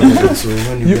sins are recorded. So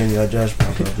when you are judged,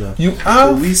 blah blah blah. You are.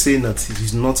 So we say that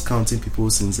He's not counting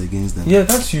people's sins against them. Yeah,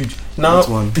 that's huge. Now,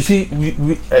 you see,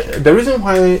 the reason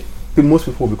why most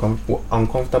people become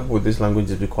uncomfortable with this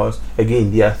language is because,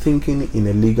 again, they are thinking in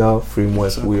a legal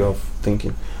framework way of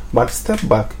thinking. But step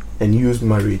back and use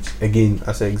marriage again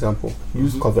as an example.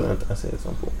 Use covenant as an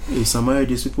example. Some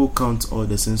marriages, people count all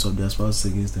the sins of their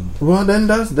spouses against them. Well, then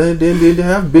they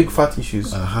have big fat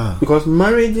issues. Because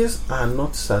marriages are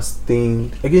not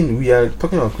sustained. Again, we are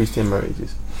talking about Christian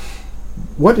marriages.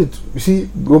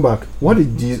 Go back. What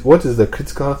is the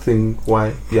critical thing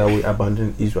why Yahweh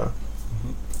abandoned Israel?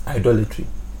 Idolatry,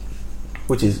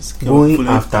 which is going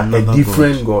after a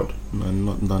different God.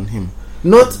 Not than Him.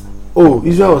 Not.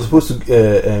 Israel was supposed to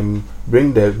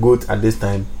bring the goat at this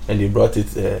time, and they brought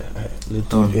it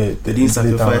later on. They didn't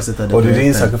sacrifice it at the they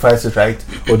didn't sacrifice it right,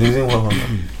 or they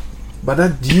didn't. But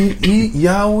that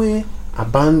Yahweh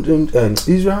abandoned,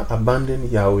 Israel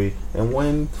abandoned Yahweh and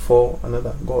went for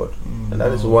another God, and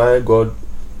that is why God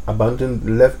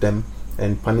left them,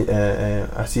 and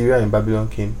Assyria and Babylon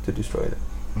came to destroy them.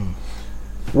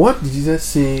 What did Jesus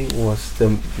say was the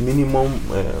minimum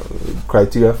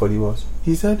criteria for divorce?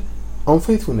 He said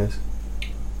unfaithfulness.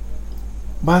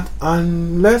 But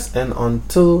unless and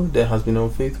until there has been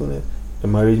unfaithfulness, the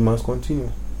marriage must continue.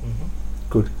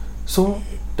 Good. So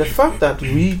the fact that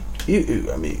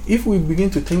if we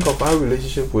begin to think of our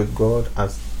relationship with God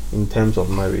as in terms of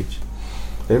marriage,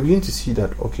 then we begin to see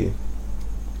that, okay,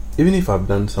 even if I've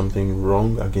done something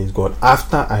wrong against God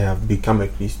after I have become a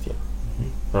Christian,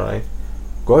 alright,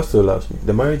 God still loves me.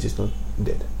 The marriage is not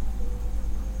dead.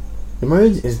 The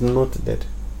marriage is not dead.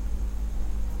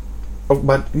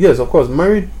 But yes, of course,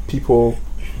 married people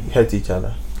hurt each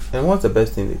other. And what's the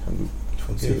best thing they can do?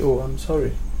 Forgive. Say, I'm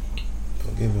sorry.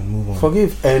 Forgive and move on.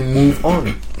 Forgive and move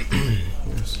on.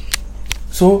 Yes.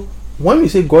 So when we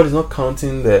say God is not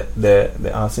counting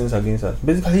our sins against us,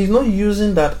 basically He's not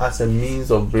using that as a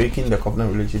means of breaking the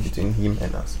covenant relationship between Him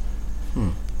and us.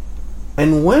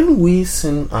 And when we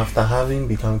sin after having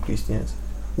become Christians,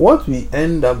 what we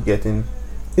end up getting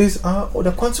is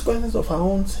the consequences of our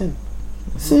own sin.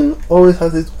 Sin always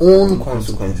has its own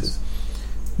consequences.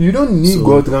 You don't need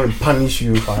God to come and punish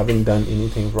you for having done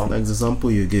anything wrong. Like the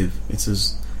example you give, it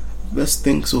is best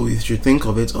thing. So we should think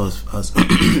of it as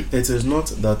it is not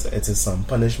that it is some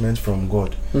punishment from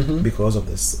God because of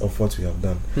this of what we have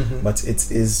done, but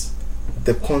it is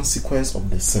the consequence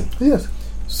of the sin. Yes.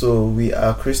 So we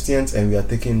are Christians and we are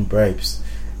taking bribes,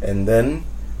 and then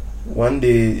one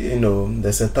day,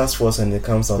 there's a task force and it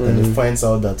comes out and it finds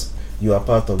out that you are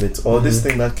part of it. Or this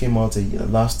thing that came out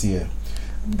last year,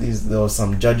 there were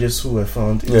some judges who were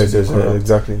found corrupt.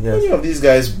 Exactly. Yes. Many of these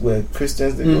guys were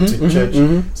Christians. They go to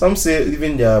church. Some say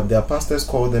even their pastors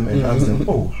call them and ask them,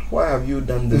 why have you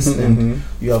done this? And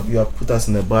you have put us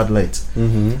in a bad light.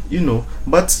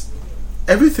 But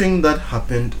everything that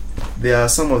happened There are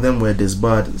some of them were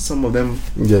disbarred. Some of them,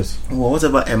 yes, well,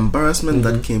 whatever embarrassment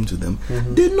that came to them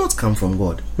did not come from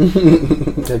God.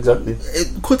 Exactly.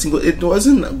 It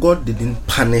wasn't God didn't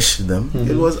punish them.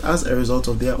 It was as a result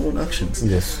of their own actions.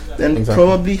 Yes, And exactly.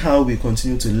 probably how we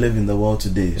continue to live in the world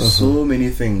today. So many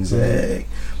things.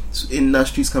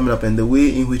 Industries coming up, and the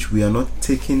way in which we are not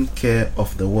taking care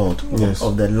of the world, Yes.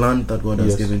 of the land that God has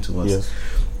Yes. given to us. Yes.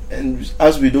 And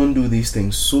as we don't do these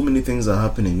things, so many things are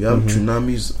happening. We have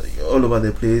tsunamis all over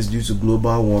the place due to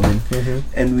global warming,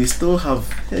 and we still have,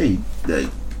 the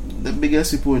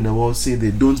biggest people in the world say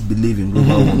they don't believe in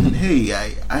global warming. Hey,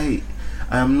 I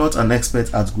am not an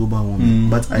expert at global warming,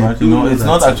 but I do know it's that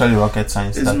not actually rocket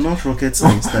science. it's not rocket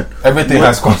science that Everything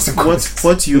has consequences.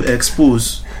 what you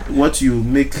expose, what you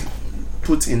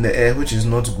put in the air, which is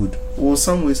not good, will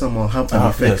some way somehow have an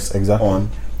effect yes, exactly. on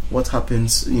what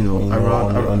happens,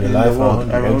 around on the in life the world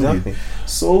around exactly. you.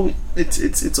 So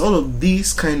it's all of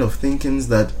these kind of thinkings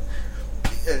that,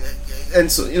 and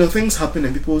so things happen,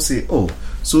 and people say, oh,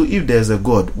 so if there's a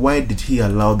God, why did He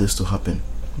allow this to happen?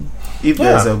 If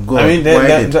there's a God, I mean,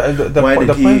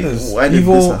 the point is, why did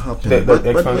evil, this happen? The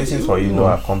explanations for evil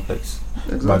are complex.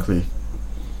 Exactly.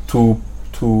 To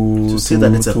say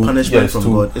that it's a punishment from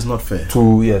God is not fair.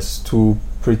 To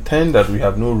pretend that we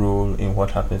have no role in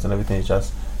what happens and everything is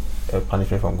just a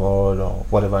punishment from God or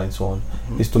whatever and so on,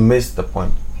 is to miss the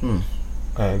point.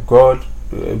 God,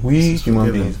 we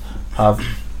human beings have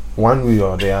one way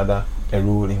or the other a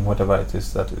role in whatever it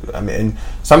is that, and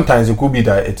sometimes it could be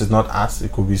that it is not us, it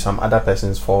could be some other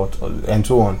person's fault, and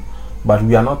so on, but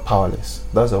we are not powerless.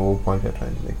 That's the whole point we're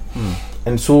trying to make.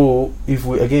 And so if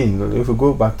we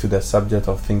go back to the subject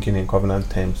of thinking in covenant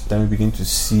terms, then we begin to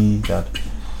see that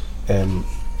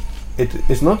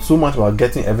it's not so much about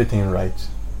getting everything right,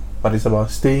 but it's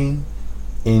about staying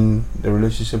in the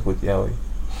relationship with Yahweh.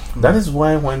 That is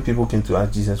why when people came to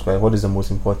ask Jesus Christ, what is the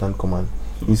most important command?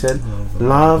 He said,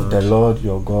 love the Lord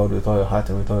your God with all your heart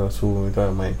and with all your soul and with all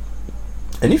your mind.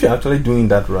 And if you're actually doing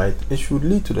that right, it should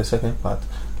lead to the second part,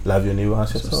 love your neighbor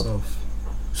as yourself.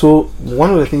 So one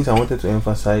of the things I wanted to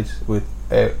emphasize with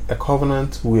a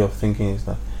covenant way of thinking is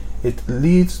that it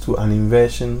leads to an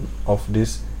inversion of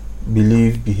this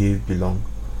believe, behave, belong.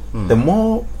 The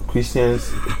more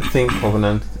Christians think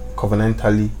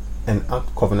covenantally and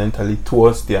act covenantally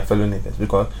towards their fellow neighbors,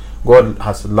 because God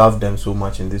has loved them so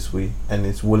much in this way and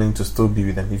is willing to still be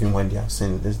with them even when they have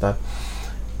sinned, is that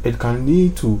it can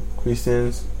lead to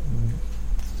Christians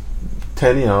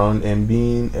turning around and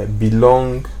being a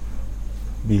belong,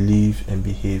 believe and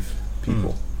behave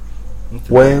people,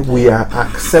 where we are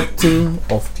accepting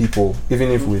of people even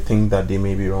if we think that they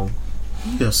may be wrong.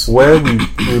 Yes. Where we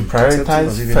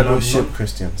prioritize fellowship.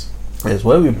 Christians. Yes,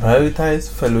 where we prioritize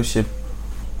fellowship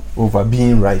over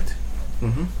being right.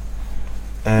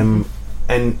 And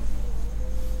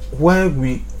where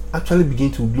we actually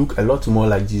begin to look a lot more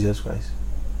like Jesus Christ.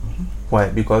 Why?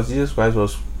 Because Jesus Christ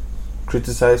was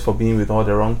criticized for being with all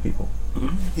the wrong people.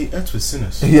 He ate with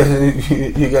sinners. Yeah,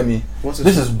 you get me?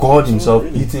 This is God Himself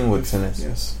eating with sinners.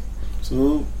 Yes.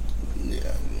 So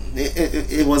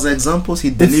it was examples.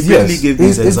 He deliberately gave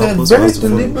these examples. It's a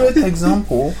very deliberate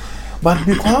example. But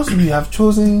because we have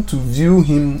chosen to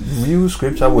view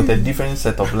Scripture with a different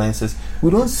set of lenses, we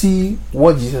don't see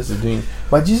what Jesus is doing.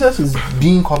 But Jesus is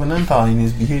being covenantal in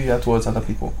His behavior towards other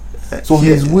people. So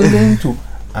He's willing to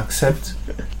accept,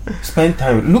 spend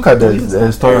time. Look at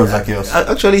the story of Zacchaeus.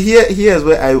 Actually, here is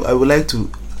where I would like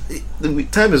to. The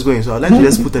time is going, so I'd like to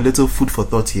just put a little food for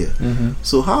thought here.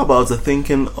 So how about the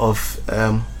thinking of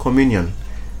communion?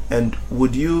 And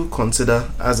would you consider,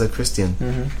 as a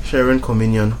Christian, sharing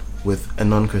communion with a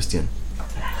non-Christian?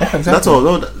 Exactly. That's all.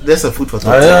 No, there's a food for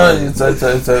thought. It's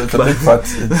a big fat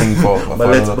thing for a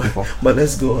lot of people. But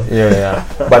let's go on. Yeah.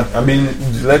 But I mean,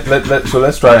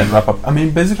 let's try and wrap up. I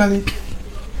mean, basically,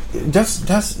 just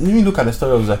let me look at the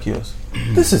story of Zacchaeus.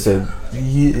 This is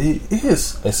he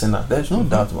is a sinner. There's no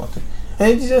doubt about it.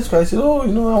 And Jesus Christ said, "Oh,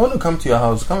 I want to come to your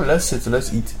house. Come, let's sit,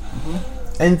 let's eat."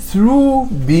 And through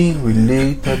being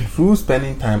related, through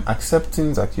spending time,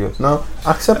 accepting Zacchaeus. Now,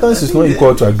 acceptance is not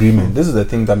equal to agreement. This is the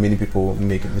thing that many people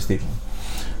make a mistake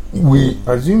on. We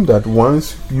assume that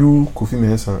once you, Kofi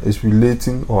Mensah, is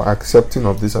relating or accepting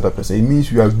of this other person, it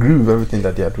means you agree with everything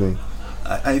that they are doing.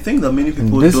 I think that many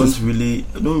people don't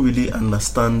really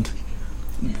understand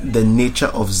the nature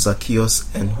of Zacchaeus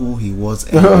and who he was,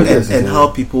 and how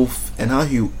people and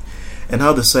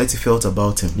how the society felt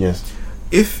about him. Yes.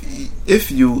 If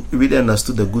you really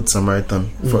understood the Good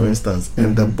Samaritan, for instance,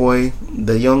 and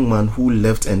the young man who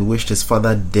left and wished his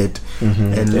father dead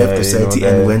and left society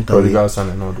and went away, and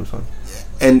all those ones.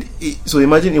 And so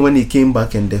imagine when he came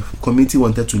back and the committee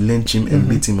wanted to lynch him and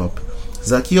beat him up.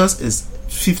 Zacchaeus is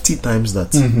 50 times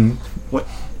that. What,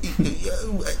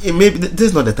 it may be, this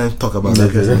is not the time to talk about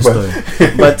Zacchaeus' story,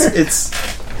 but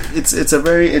it's a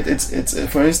very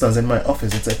for instance, in my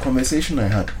office, it's a conversation I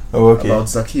had about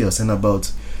Zacchaeus and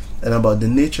about the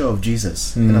nature of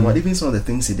Jesus and about even some of the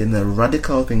things he did and the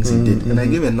radical things he did. And I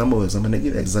gave a number of examples, and I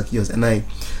gave Zacchaeus, and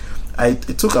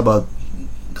it took about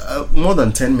more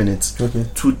than 10 minutes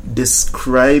to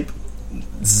describe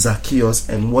Zacchaeus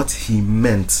and what he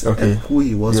meant and who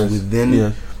he was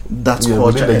within that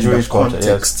culture and the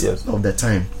context of the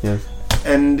time.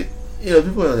 And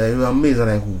people are like, amazed, and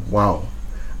like, wow.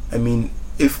 I mean,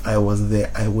 if I was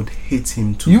there, I would hate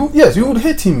him too. You would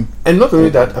hate him, and not only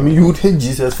that. I mean, you would hate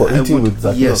Jesus for eating with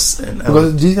Zacchaeus,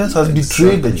 because Jesus has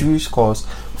betrayed the Jewish cause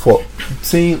for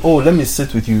saying, "Oh, let me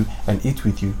sit with you and eat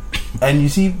with you." And you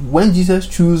see, when Jesus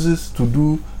chooses to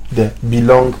do the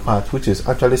belong part, which is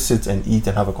actually sit and eat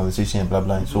and have a conversation and blah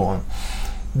blah and so on,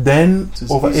 then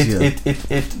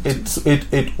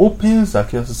it opens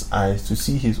Zacchaeus' eyes to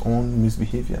see his own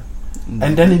misbehavior.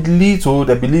 And then it leads to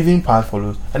the believing part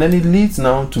follows, and then it leads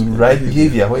now to right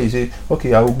behavior, where you say,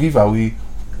 okay, I will give away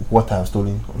what I have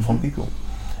stolen from people.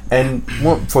 And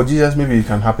for Jesus, maybe it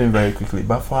can happen very quickly,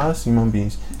 but for us human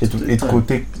beings, it could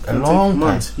take a long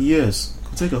time. Years, it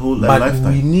could take a whole lifetime.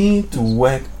 But we need to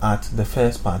work at the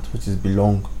first part, which is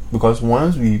belong, because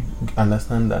once we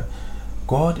understand that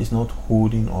God is not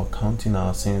holding or counting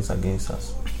our sins against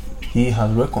us, He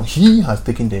has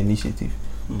taken the initiative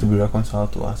to be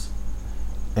reconciled to us.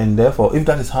 And therefore, if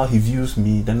that is how He views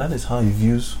me, then that is how He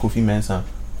views Kofi Mensah,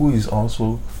 who is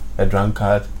also a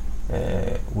drunkard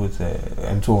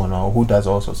and so on, or who does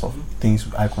all sorts of things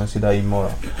I consider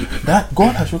immoral. That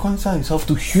God has reconciled Himself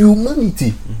to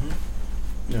humanity.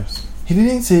 Yes. He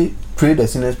didn't say pray the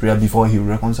sinner's prayer before He will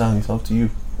reconcile Himself to you.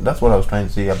 That's what I was trying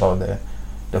to say about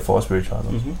the four spiritual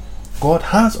laws. God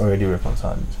has already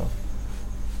reconciled Himself.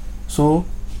 So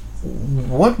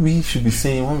what we should be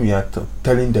saying when we are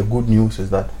telling the good news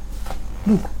is that,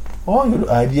 look, all your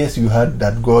ideas you had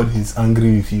that God is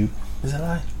angry with you is a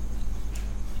lie.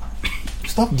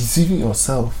 Stop deceiving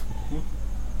yourself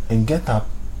and get up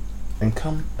and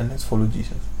come and let's follow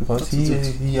Jesus, because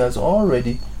he has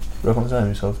already reconciled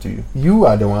Himself to you. You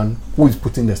are the one who is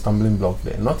putting the stumbling block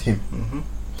there, not Him.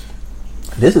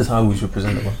 This is how we should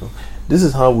present the gospel. This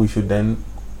is how we should then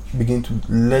begin to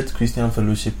let Christian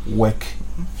fellowship work.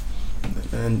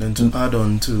 And to add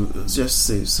on to just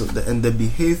say and the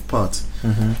behave part.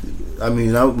 I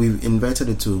mean, now we've inverted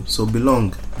it to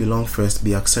belong first,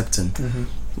 be accepting.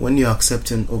 When you're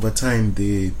accepting, over time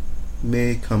they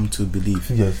may come to believe.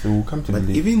 Yes, they will come to believe.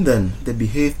 But even then, the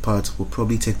behave part will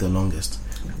probably take the longest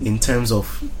in terms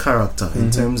of character, in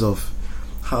terms of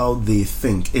how they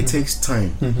think. It takes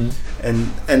time,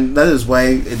 and that is why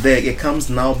it comes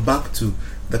now back to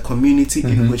the community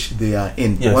in which they are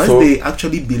in. Once they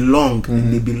actually belong,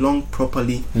 and they belong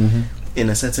properly in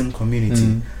a certain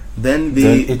community, then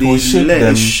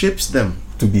it shapes them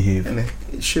to behave, and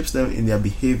it shapes them in their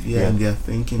behavior and their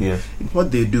thinking, in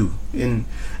what they do. Then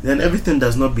everything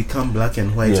does not become black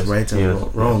and white, right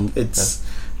and wrong. It's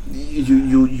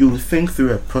you think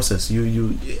through a process.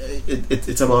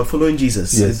 It's about following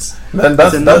Jesus. Yes, and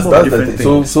that's the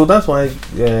thing. So that's why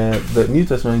the New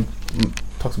Testament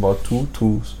talks about two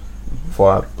tools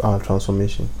for our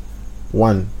transformation.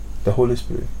 One, the Holy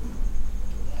Spirit.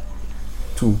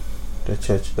 Two, the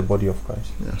church, the body of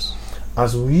Christ. Yes.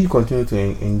 As we continue to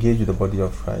engage with the body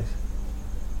of Christ,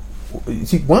 you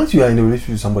see, once you are in a relationship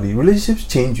with somebody, relationships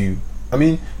change you. I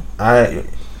mean,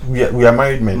 we are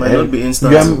married men. Might not be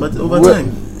instant, but over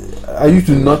time. I used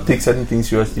to not take certain things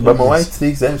seriously, but my wife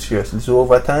takes them seriously. So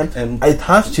over time, and it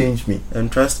has changed me. And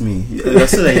trust me, you're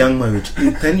still a young marriage.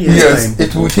 In 10 years' time,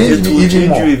 it will change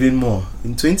you even more.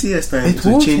 In 20 years' time, it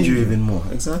will change you even more.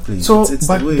 Exactly. So,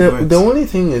 but the only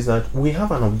thing is that we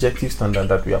have an objective standard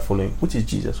that we are following, which is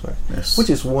Jesus Christ. Yes. Which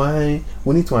is why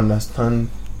we need to understand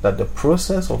that the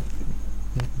process of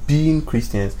being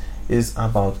Christians is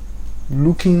about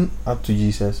looking up to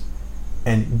Jesus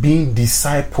and being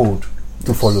discipled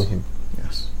to follow Him.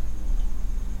 Yes.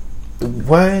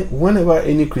 Whenever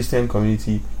any Christian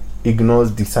community ignores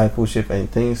discipleship and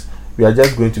thinks we are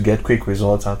just going to get quick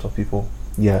results out of people,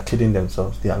 they are kidding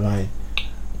themselves. They are lying.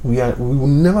 We will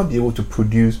never be able to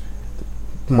produce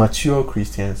mature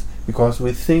Christians because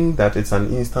we think that it's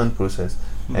an instant process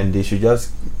and they should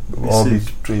just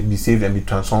be saved and be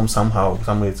transformed somehow,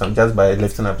 just by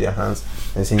lifting up their hands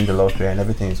and saying the Lord's Prayer and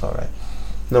everything is alright.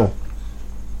 No.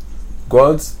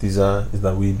 God's desire is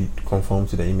that we be conformed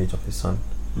to the image of His Son,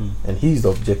 and He is the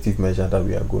objective measure that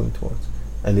we are going towards.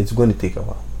 and it's going to take a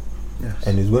while. Yes.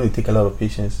 And it's going to take a lot of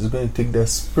patience. It's going to take the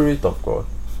Spirit of God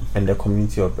and the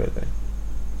community of brethren.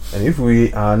 And if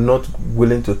we are not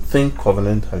willing to think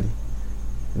covenantally,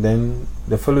 then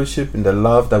the fellowship and the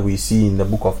love that we see in the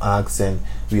book of Acts, and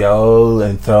we are all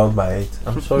enthralled by it,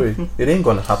 I'm sorry, it ain't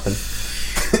gonna happen.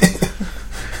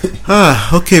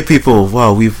 Okay, people.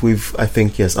 Wow, we've. I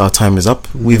think yes, our time is up.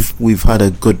 We've had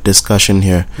a good discussion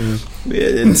here.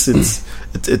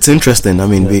 It's interesting. I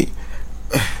mean,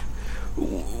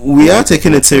 we are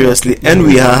taking it seriously, and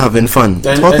we are having fun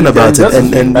talking about it.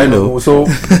 And you know. So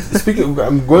speaking,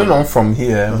 I'm going on from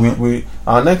here. We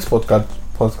our next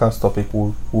podcast topic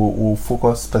will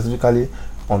focus specifically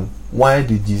on why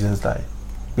did Jesus die,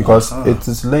 because it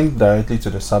is linked directly to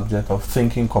the subject of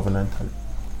thinking covenantally.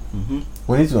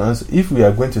 We need to answer, if we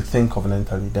are going to think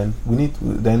covenantally, then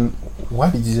then why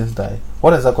did Jesus die?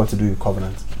 What has that got to do with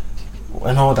covenant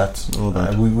and all that?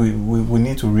 We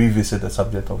need to revisit the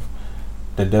subject of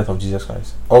the death of Jesus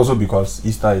Christ. Also because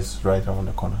Easter is right around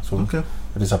the corner, so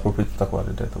it is appropriate to talk about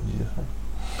the death of Jesus Christ.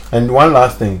 And one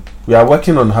last thing, we are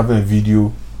working on having a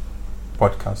video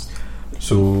podcast.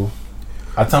 So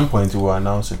at some point we will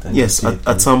announce it. Yes,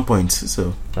 at some point.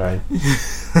 So right.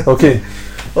 Okay.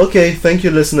 Okay, thank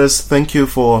you, listeners. Thank you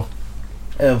for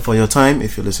your time,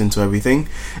 if you listen to everything,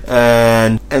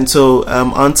 and so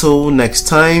until next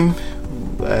time,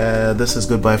 this is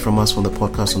goodbye from us from the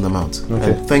Podcast on the Mount.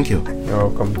 Okay, thank you. You're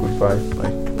welcome. Goodbye.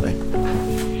 Bye.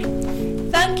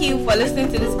 Thank you for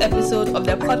listening to this episode of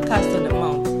the Podcast on the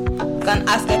Mount. You can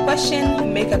ask a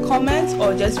question, make a comment,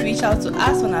 or just reach out to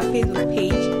us on our Facebook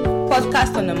page,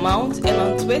 Podcast on the Mount, and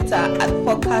on Twitter at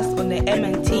Podcast on the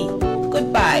MNT.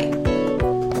 Goodbye.